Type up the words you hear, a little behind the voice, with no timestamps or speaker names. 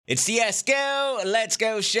It's the Let's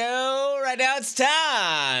Go show. Right now it's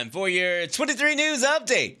time for your 23 news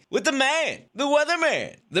update with the man, the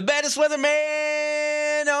weatherman, the baddest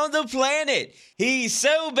weatherman on the planet. He's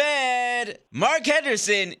so bad, Mark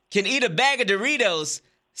Henderson can eat a bag of Doritos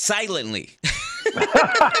silently.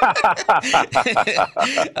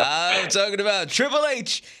 I'm talking about Triple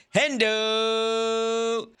H,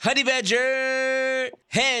 Hendo, Honey Badger,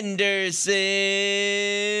 Henderson.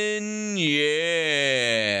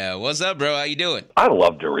 Yeah. What's up, bro? How you doing? I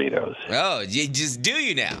love Doritos. Oh, you just do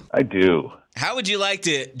you now? I do. How would you like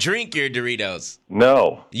to drink your Doritos?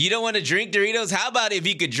 No. You don't want to drink Doritos? How about if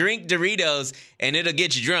you could drink Doritos and it'll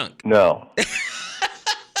get you drunk? No.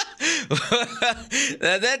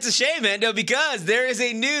 That's a shame, Hendo, because there is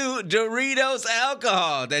a new Doritos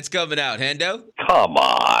alcohol that's coming out, Hendo. Come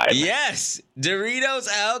on. Yes, Doritos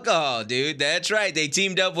alcohol, dude. That's right. They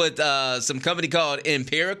teamed up with some company called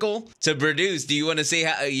Empirical to produce. Do you want to say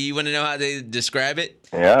how? You want to know how they describe it?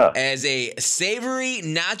 Yeah. As a savory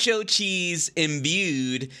nacho cheese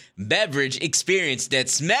imbued beverage experience that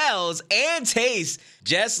smells and tastes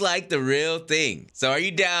just like the real thing. So are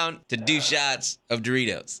you down to do shots of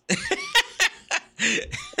Doritos?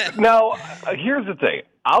 Now, here's the thing.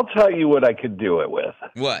 I'll tell you what I could do it with.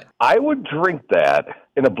 What? I would drink that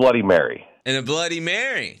in a Bloody Mary. In a Bloody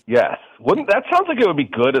Mary? Yes. Wouldn't that sounds like it would be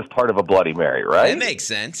good as part of a Bloody Mary, right? That makes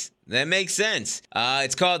sense.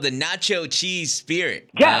 It's called the Nacho Cheese Spirit.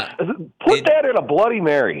 Yes. Put that in a Bloody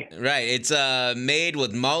Mary. Right. It's made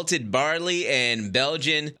with malted barley and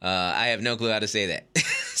Belgian. I have no clue how to say that.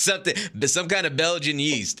 Some kind of Belgian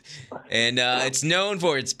yeast. And it's known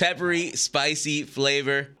for its peppery, spicy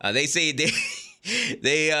flavor. They say the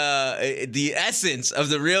essence of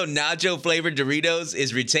the real nacho flavored Doritos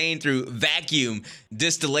is retained through vacuum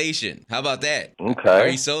distillation. How about that? Okay. Are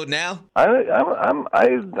you sold now? I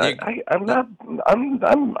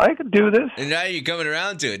could do this. And now you're coming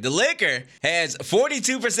around to it. The liquor has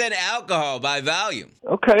 42% alcohol by volume.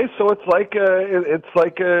 Okay, so it's like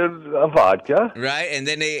a vodka, right? And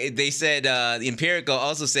then they said the Empirical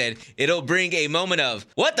also said it'll bring a moment of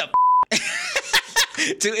what the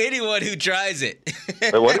to anyone who tries it.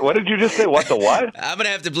 Wait, what did you just say? What the what? I'm going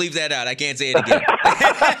to have to bleep that out. I can't say it again.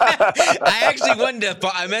 I actually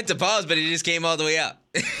I meant to pause, but it just came all the way out.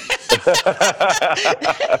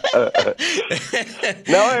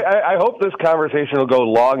 Now, I hope this conversation will go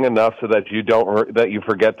long enough so that you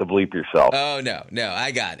forget to bleep yourself. Oh, no, I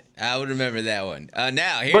got it. I would remember that one.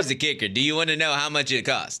 Now, here's the kicker. Do you want to know how much it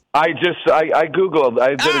costs? I Googled.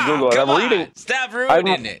 I did a Google, and I'm reading. Stop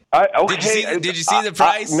ruining it. Okay. Did you see the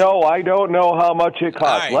price? No, I don't know how much it costs.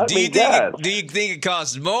 All right. Let me guess. Do you think it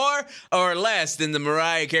costs more or less than the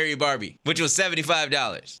Mariah Carey Barbie, which was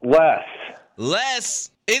 $75? Less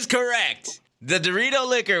is correct. The Dorito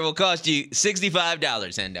liquor will cost you $65,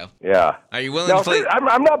 Hendo. Yeah. Are you willing to play?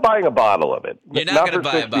 I'm not buying a bottle of it. You're not going to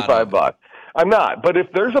buy a bottle of it. $65. I'm not. But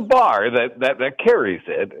if there's a bar that carries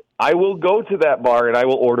it, I will go to that bar and I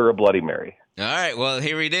will order a Bloody Mary. All right. Well,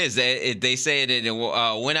 here it is. They say it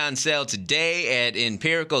went on sale today at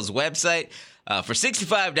Empirical's website for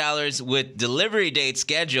 $65 with delivery date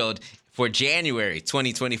scheduled for January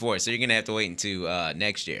 2024. So you're going to have to wait until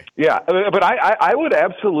next year. Yeah, but I would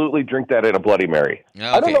absolutely drink that in a Bloody Mary. Okay.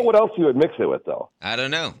 I don't know what else you would mix it with, though. I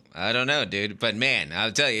don't know, dude. But, man,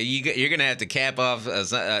 I'll tell you, you're going to have to cap off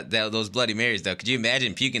those Bloody Marys, though. Could you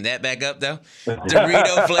imagine puking that back up, though?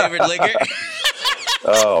 Dorito-flavored liquor?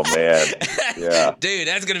 Oh, man. Yeah. Dude,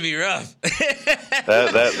 that's going to be rough.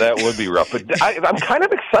 that would be rough. But I'm kind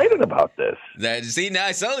of excited about this. See, now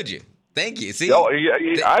I sold you. Thank you. See? Oh,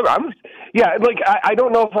 I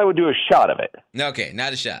don't know if I would do a shot of it. Okay,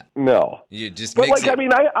 not a shot. No. You just but mix it. I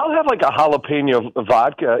mean, I'll have like a jalapeno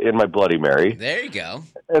vodka in my Bloody Mary. There you go.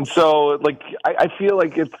 And so, I feel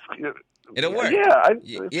like it'll work. Yeah.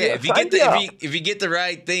 If you get the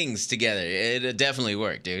right things together, it'll definitely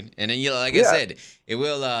work, dude. And then I said, it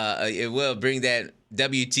will bring that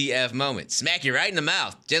WTF moment. Smack you right in the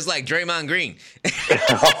mouth, just like Draymond Green.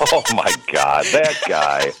 Oh, my God. That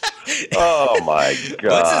guy. Oh, my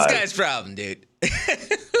God. What's this guy's problem, dude?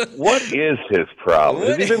 What is his problem?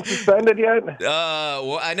 Has he been suspended yet?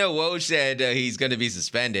 Well, I know Woj said he's going to be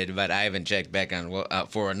suspended, but I haven't checked back on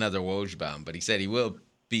for another Woj bomb. But he said he will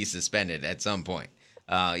be suspended at some point.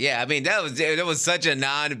 I mean, that was such a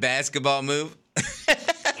non-basketball move.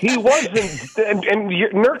 He wasn't, and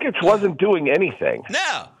Nurkic wasn't doing anything.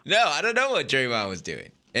 No, I don't know what Draymond was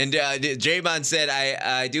doing. And Draymond said,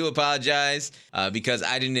 I do apologize because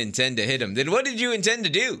I didn't intend to hit him. Then what did you intend to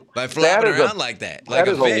do by flopping around like that? Like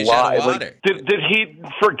a fish out of water. Like, did he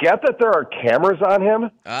forget that there are cameras on him?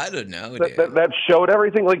 I don't know, dude. That showed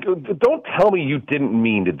everything? Like, don't tell me you didn't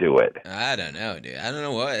mean to do it. I don't know, dude. I don't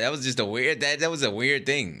know what. That was just a weird, that was a weird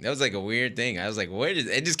thing. That was like a weird thing. I was like,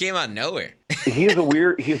 it just came out of nowhere. He's a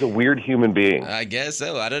weird human being. I guess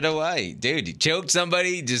so. I don't know why. Dude, he choked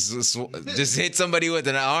somebody, just hit somebody with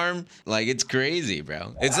an arm. Like, it's crazy,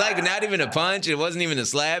 bro. It's like not even a punch. It wasn't even a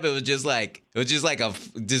slap. It was just like just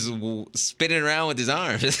spinning around with his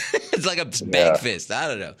arms. It's like a big fist. I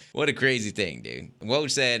don't know. What a crazy thing, dude.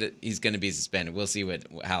 Woj said he's going to be suspended. We'll see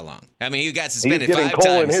how long. I mean, he got suspended 5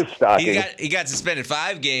 times. In his stocking. He got suspended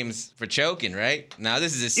 5 games for choking, right? Now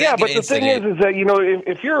this is his second incident. Yeah, but the thing is that,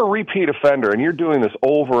 if you're a repeat offender and you're doing this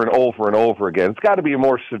over and over and over again, it's got to be a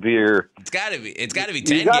more severe. It's got to be 10 games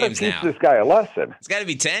now. You got to teach this guy a lesson. It's got to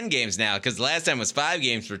be 10 games now because the last time was 5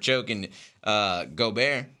 games for choking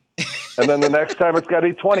Gobert. And then the next time it's got to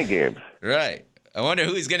be 20 games. Right. I wonder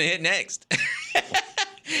who he's going to hit next.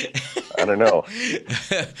 I don't know.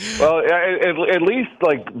 Well, at least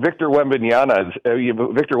like Victor Wembanyama's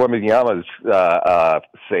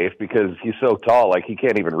safe because he's so tall, like he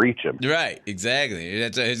can't even reach him. Right, exactly.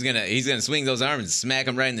 He's gonna swing those arms and smack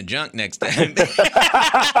him right in the junk next time. That's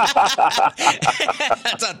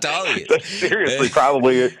how tall he is. That's seriously,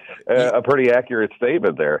 probably a pretty accurate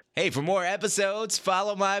statement there. Hey, for more episodes,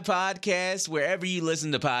 follow my podcast wherever you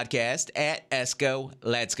listen to podcasts at Esco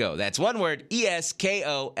Let's Go. That's one word,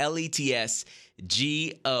 ESKOLETSGO.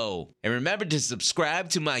 And remember to subscribe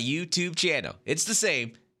to my YouTube channel. It's the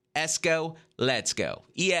same, Esco Let's Go.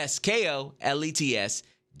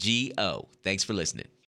 ESKOLETSGO. Thanks for listening.